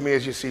and do with me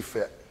as you see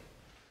fit.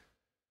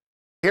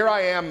 Here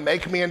I am,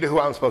 make me into who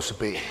I'm supposed to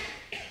be.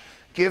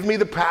 Give me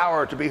the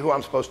power to be who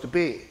I'm supposed to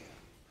be.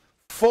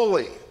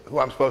 Fully who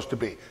I'm supposed to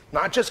be.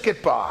 Not just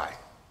get by,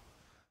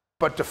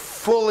 but to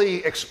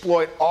fully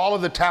exploit all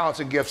of the talents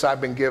and gifts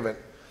I've been given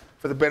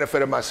for the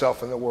benefit of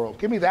myself and the world.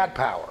 Give me that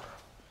power.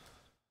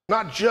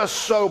 Not just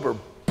sober,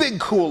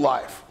 big cool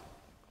life.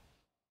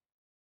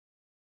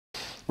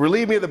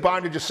 Relieve me of the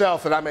bondage of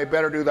self that I may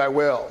better do thy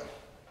will.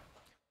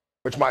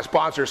 which my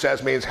sponsor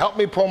says means help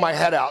me pull my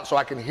head out so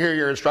I can hear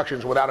your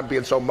instructions without them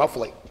being so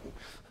muffly.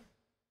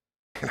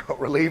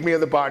 Relieve me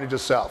of the bondage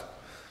of self.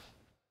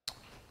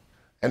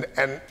 And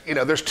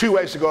there's two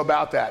ways to go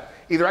about that.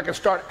 Either I can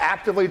start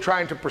actively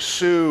trying to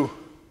pursue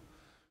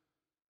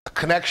a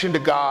connection to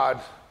God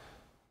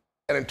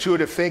and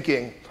intuitive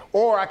thinking,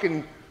 or I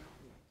can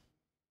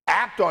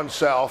act on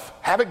self,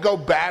 have it go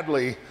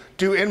badly,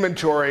 do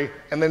inventory,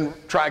 and then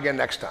try again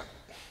next time.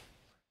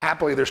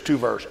 Happily, there's two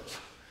versions,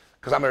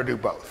 because I'm going to do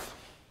both.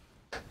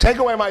 Take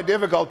away my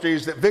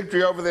difficulties, that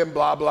victory over them,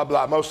 blah, blah,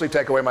 blah. Mostly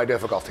take away my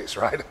difficulties,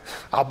 right?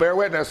 I'll bear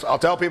witness. I'll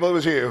tell people it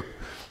was you.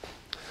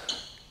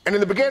 And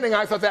in the beginning,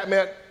 I thought that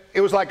meant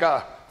it was like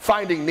a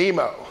Finding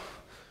Nemo.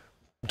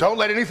 Don't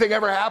let anything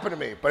ever happen to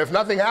me. But if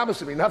nothing happens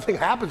to me, nothing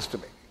happens to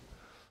me.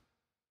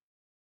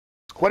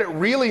 What it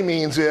really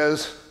means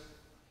is,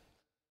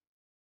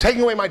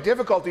 taking away my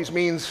difficulties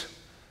means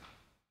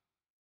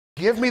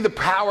give me the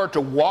power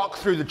to walk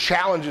through the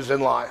challenges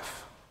in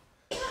life.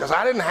 Because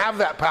I didn't have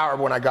that power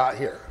when I got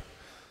here.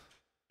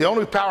 The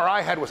only power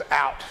I had was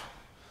out.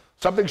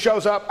 Something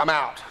shows up, I'm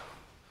out.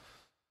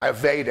 I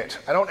evade it.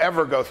 I don't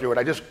ever go through it.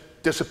 I just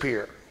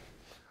disappear.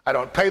 I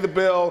don't pay the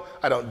bill.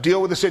 I don't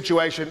deal with the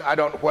situation. I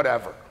don't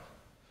whatever.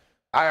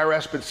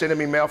 IRS been sending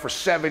me mail for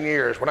 7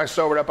 years. When I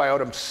sobered up, I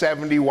owed them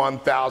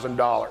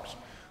 $71,000.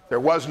 There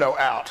was no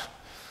out.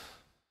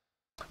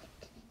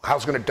 I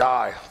was going to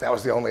die. That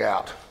was the only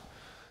out.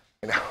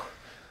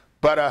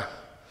 But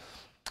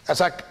as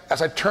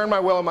I turn my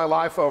will and my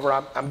life over,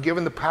 I'm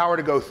given the power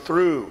to go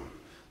through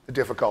the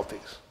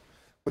difficulties.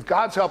 With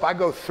God's help, I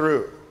go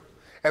through.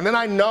 And then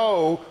I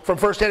know from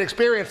firsthand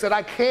experience that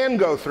I can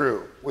go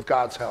through with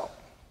God's help.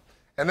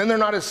 And then they're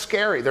not as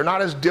scary. They're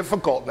not as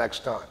difficult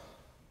next time.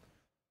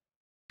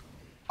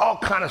 All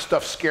kind of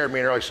stuff scared me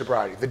in early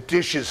sobriety. The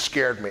dishes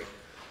scared me.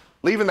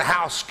 Leaving the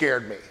house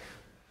scared me.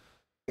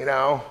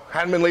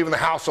 Hadn't been leaving the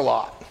house a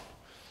lot.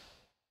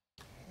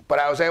 But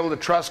I was able to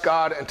trust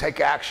God and take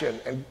action,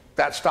 and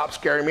that stopped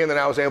scaring me, and then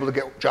I was able to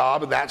get a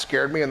job, and that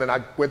scared me, and then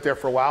I went there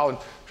for a while and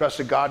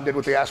trusted God and did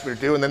what they asked me to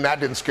do, and then that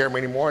didn't scare me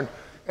anymore,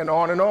 and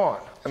on and on.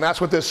 And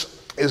that's what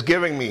this is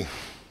giving me.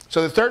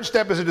 So the third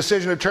step is a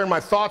decision to turn my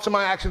thoughts and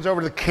my actions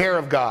over to the care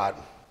of God.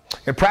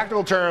 In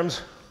practical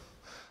terms,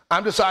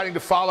 I'm deciding to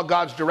follow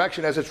God's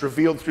direction as it's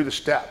revealed through the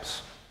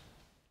steps.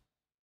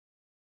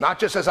 Not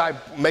just as I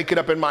make it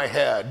up in my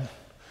head,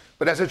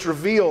 but as it's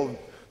revealed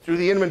through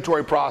the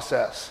inventory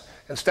process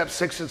and steps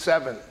 6 and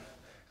 7, and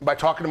by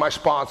talking to my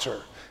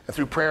sponsor, and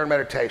through prayer and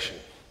meditation.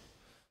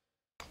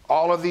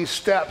 All of these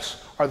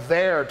steps are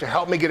there to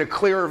help me get a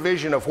clearer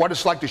vision of what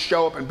it's like to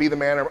show up and be the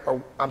man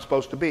I'm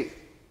supposed to be.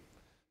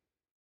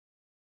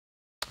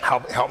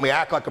 Help me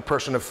act like a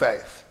person of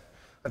faith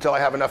until I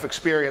have enough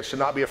experience to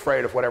not be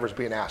afraid of whatever's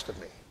being asked of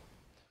me.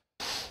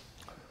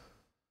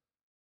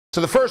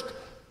 So the first,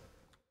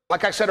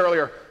 like I said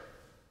earlier,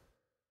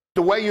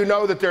 the way you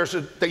know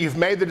that you've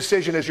made the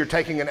decision is you're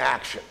taking an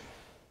action.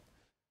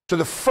 So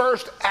the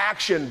first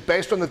action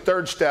based on the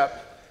third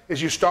step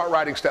is you start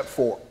writing step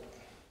 4.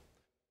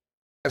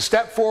 And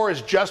step 4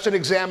 is just an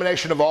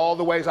examination of all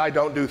the ways I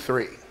don't do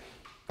 3.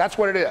 That's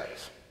what it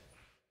is.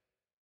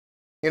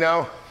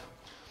 And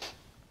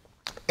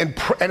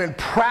in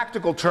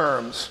practical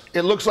terms,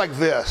 it looks like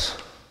this.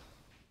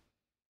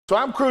 So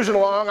I'm cruising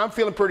along, I'm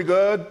feeling pretty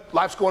good,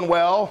 life's going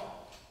well,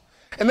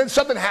 and then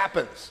something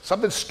happens.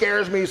 Something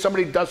scares me,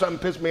 somebody does something,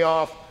 piss me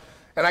off,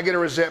 and I get a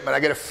resentment, I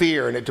get a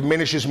fear, and it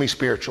diminishes me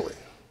spiritually.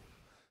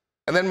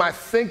 And then my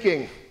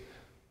thinking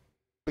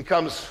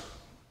becomes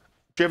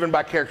driven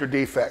by character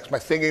defects. My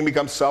thinking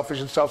becomes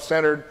selfish and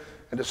self-centered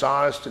and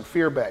dishonest and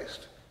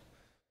fear-based.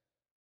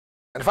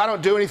 And if I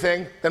don't do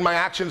anything, then my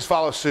actions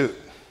follow suit.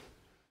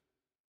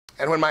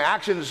 And when my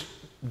actions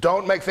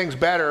don't make things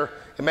better,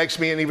 it makes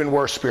me an even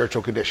worse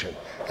spiritual condition.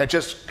 And it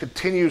just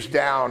continues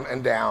down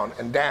and down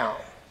and down.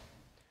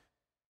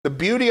 The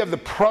beauty of the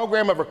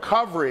program of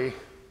recovery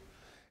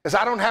is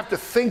I don't have to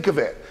think of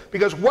it.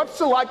 Because what's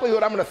the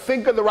likelihood I'm going to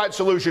think of the right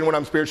solution when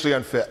I'm spiritually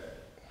unfit?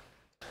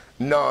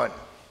 None.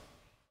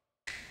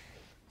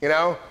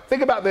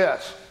 Think about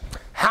this.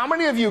 How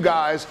many of you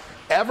guys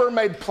ever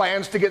made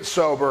plans to get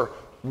sober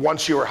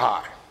once you were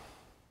high?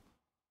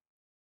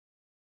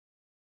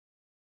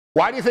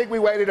 Why do you think we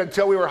waited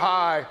until we were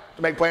high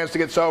to make plans to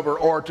get sober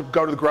or to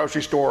go to the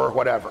grocery store or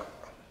whatever?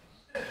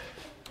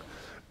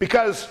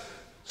 Because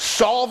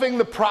solving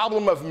the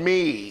problem of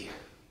me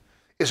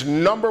is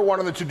number 1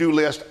 on the to-do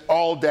list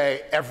all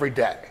day, every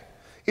day.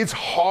 It's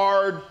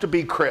hard to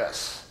be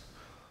Chris,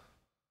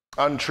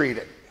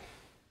 untreated.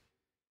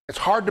 It's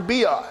hard to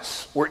be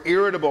us. We're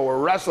irritable, we're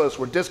restless,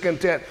 we're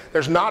discontent.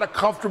 There's not a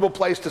comfortable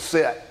place to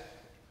sit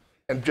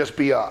and just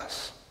be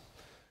us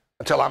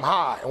until I'm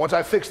high. And once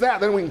I fix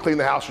that, then we can clean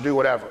the house or do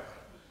whatever.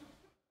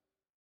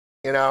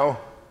 But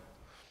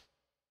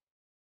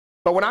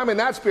when I'm in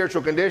that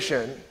spiritual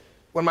condition,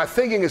 when my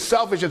thinking is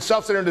selfish and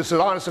self-centered and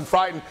dishonest and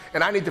frightened,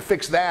 and I need to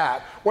fix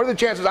that, what are the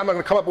chances I'm going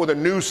to come up with a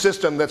new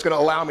system that's going to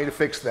allow me to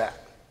fix that?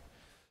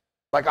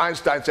 Like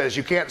Einstein says,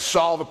 you can't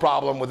solve a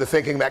problem with the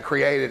thinking that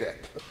created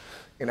it.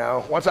 You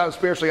know, once I'm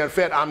spiritually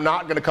unfit, I'm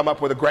not going to come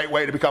up with a great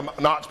way to become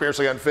not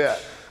spiritually unfit.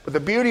 But the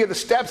beauty of the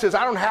steps is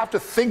I don't have to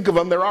think of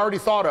them. They're already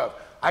thought of.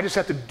 I just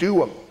have to do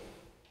them.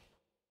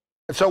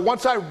 And so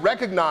once I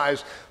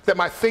recognize that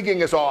my thinking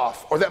is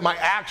off or that my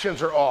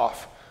actions are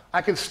off,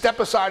 I can step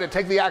aside and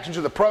take the actions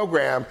of the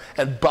program,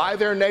 and by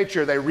their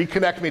nature, they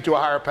reconnect me to a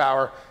higher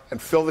power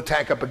and fill the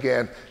tank up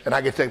again, and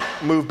I get to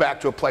move back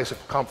to a place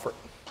of comfort.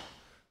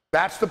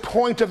 That's the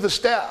point of the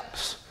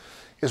steps,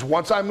 is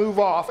once I move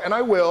off, and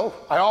I will,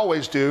 I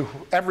always do,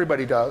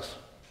 everybody does,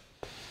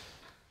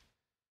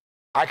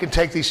 I can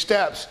take these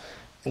steps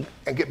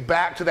and get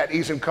back to that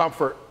ease and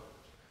comfort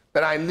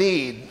that I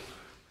need,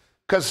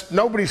 because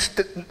nobody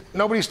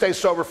stays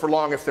sober for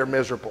long if they're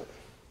miserable.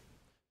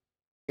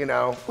 You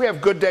know, we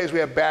have good days, we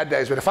have bad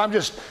days, but if I'm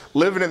just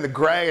living in the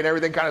gray and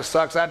everything kind of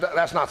sucks,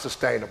 that's not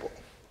sustainable.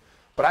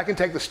 But I can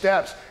take the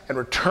steps and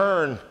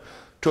return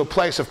to a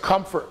place of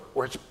comfort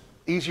where it's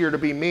easier to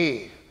be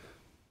me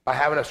by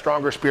having a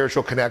stronger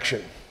spiritual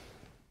connection.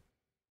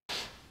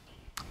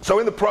 So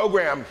in the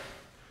program,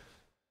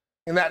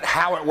 in that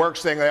how it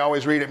works thing they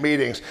always read at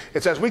meetings,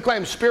 it says we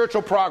claim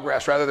spiritual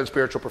progress rather than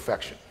spiritual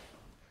perfection.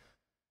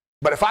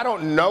 But if I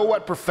don't know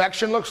what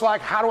perfection looks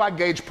like, how do I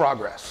gauge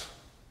progress?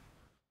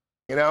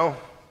 You know,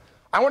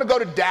 I want to go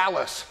to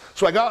Dallas,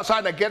 so I go outside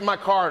and I get in my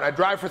car and I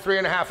drive for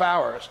 3.5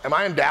 hours. Am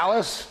I in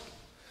Dallas?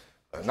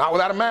 Not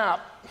without a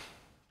map.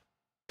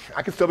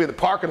 I could still be in the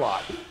parking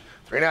lot.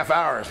 3.5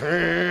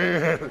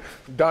 hours.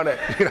 Done it.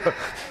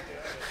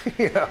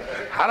 You know,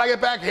 how do I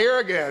get back here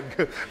again?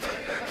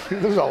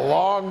 This is a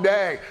long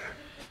day.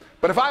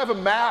 But if I have a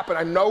map and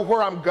I know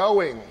where I'm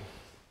going,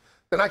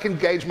 then I can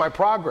gauge my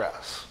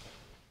progress.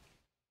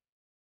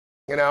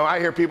 You know, I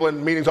hear people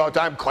in meetings all the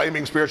time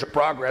claiming spiritual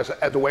progress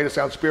as a way to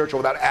sound spiritual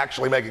without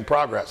actually making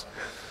progress.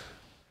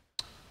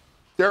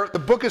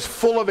 The book is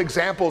full of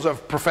examples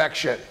of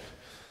perfection.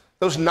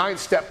 Those 9th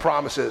step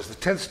promises, the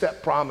 10th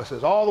step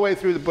promises, all the way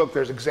through the book,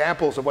 there's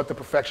examples of what the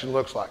perfection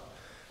looks like.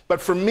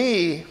 But for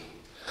me,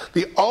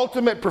 the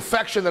ultimate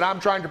perfection that I'm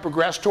trying to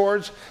progress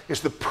towards is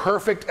the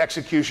perfect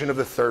execution of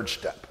the 3rd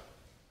step.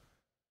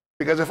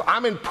 Because if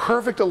I'm in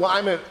perfect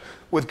alignment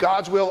with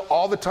God's will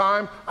all the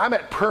time, I'm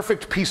at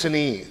perfect peace and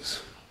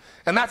ease.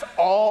 And that's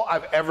all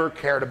I've ever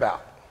cared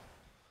about.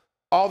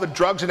 All the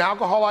drugs and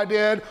alcohol I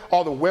did,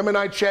 all the women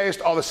I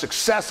chased, all the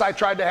success I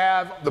tried to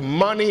have, the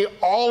money,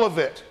 all of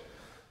it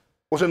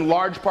was in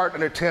large part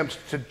an attempt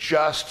to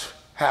just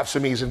have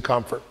some ease and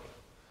comfort.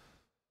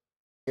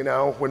 You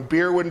know, when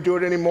beer wouldn't do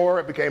it anymore,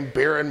 it became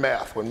beer and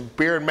meth. When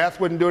beer and meth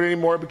wouldn't do it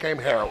anymore, it became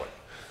heroin.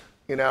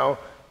 You know,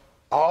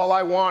 all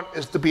I want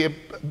is to be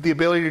the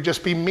ability to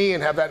just be me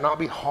and have that not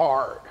be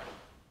hard.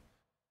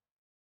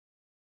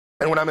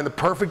 And when I'm in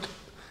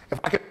if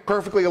I can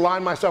perfectly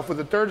align myself with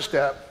the 3rd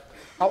step,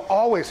 I'll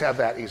always have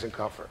that ease and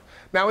comfort.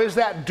 Now, is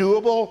that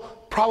doable?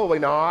 Probably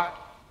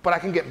not, but I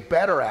can get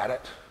better at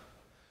it.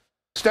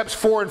 Steps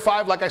 4 and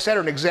 5, like I said,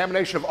 are an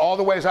examination of all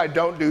the ways I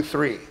don't do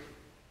 3.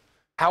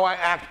 How I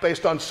act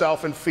based on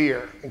self and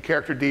fear and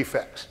character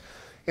defects.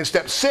 In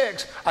step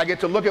 6, I get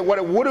to look at what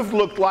it would have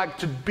looked like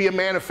to be a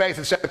man of faith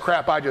instead of the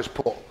crap I just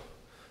pulled.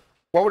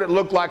 What would it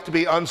look like to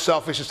be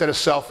unselfish instead of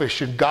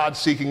selfish, and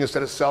God-seeking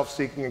instead of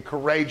self-seeking, and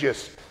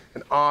courageous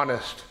and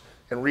honest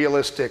and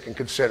realistic and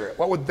considerate?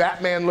 What would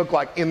that man look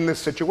like in this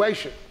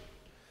situation?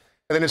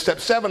 And then in step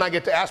 7, I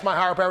get to ask my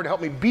higher power to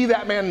help me be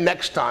that man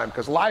next time,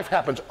 because life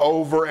happens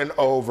over and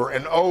over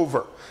and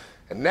over.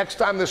 And next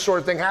time this sort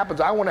of thing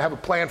happens, I want to have a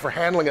plan for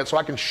handling it so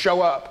I can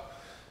show up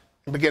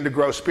and begin to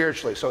grow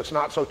spiritually, so it's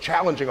not so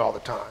challenging all the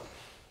time.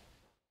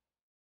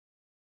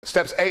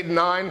 Steps 8 and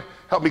 9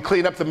 help me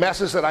clean up the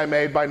messes that I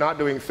made by not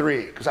doing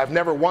 3, because I've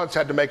never once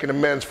had to make an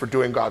amends for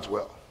doing God's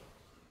will.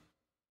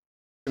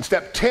 In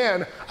step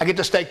 10, I get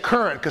to stay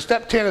current, because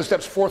step 10 and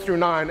steps 4 through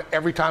 9,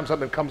 every time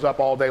something comes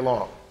up all day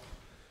long.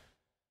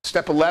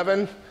 Step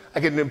 11, I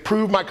get to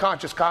improve my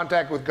conscious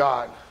contact with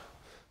God,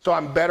 so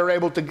I'm better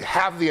able to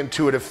have the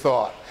intuitive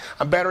thought.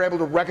 I'm better able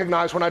to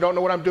recognize when I don't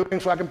know what I'm doing,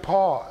 so I can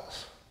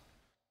pause.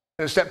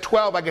 And in step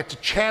 12, I get to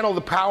channel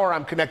the power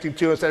I'm connecting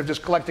to instead of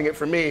just collecting it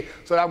for me,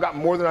 so that I've got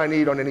more than I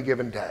need on any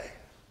given day.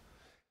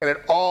 And it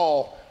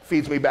all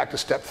feeds me back to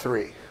step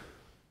 3.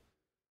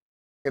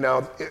 You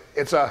know,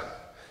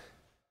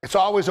 it's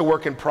always a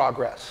work in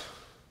progress.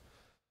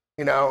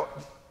 You know,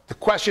 the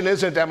question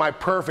isn't, am I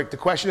perfect? The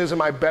question is,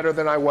 am I better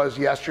than I was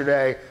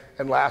yesterday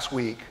and last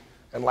week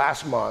and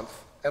last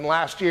month and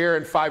last year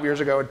and 5 years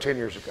ago and 10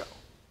 years ago?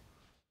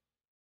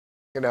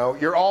 You know,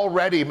 you're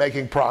already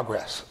making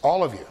progress,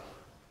 all of you.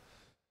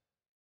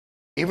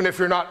 Even if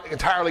you're not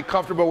entirely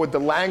comfortable with the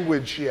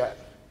language yet,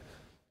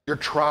 you're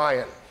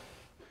trying.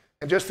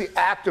 And just the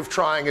act of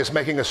trying is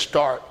making a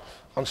start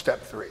on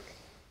step 3.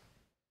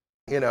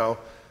 You know,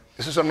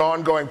 this is an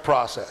ongoing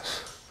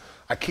process.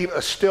 I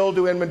still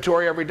do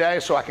inventory every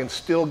day so I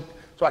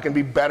can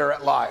be better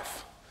at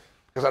life,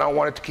 because I don't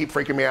want it to keep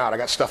freaking me out. I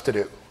got stuff to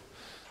do.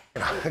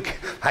 You know,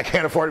 I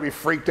can't afford to be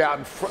freaked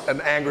out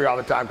and angry all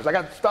the time, because I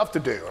got stuff to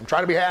do. I'm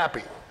trying to be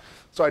happy.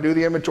 So I do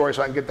the inventory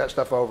so I can get that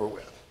stuff over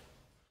with.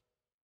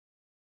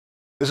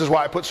 This is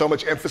why I put so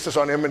much emphasis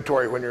on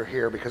inventory when you're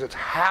here, because it's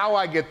how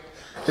I get,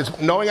 it's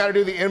knowing how to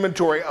do the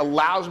inventory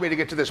allows me to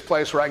get to this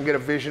place where I can get a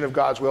vision of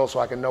God's will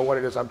so I can know what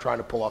it is I'm trying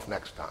to pull off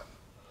next time.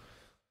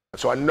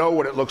 So I know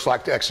what it looks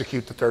like to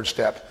execute the third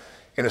step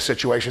in a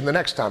situation the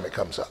next time it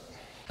comes up.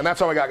 And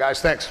that's all we got,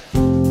 guys. Thanks.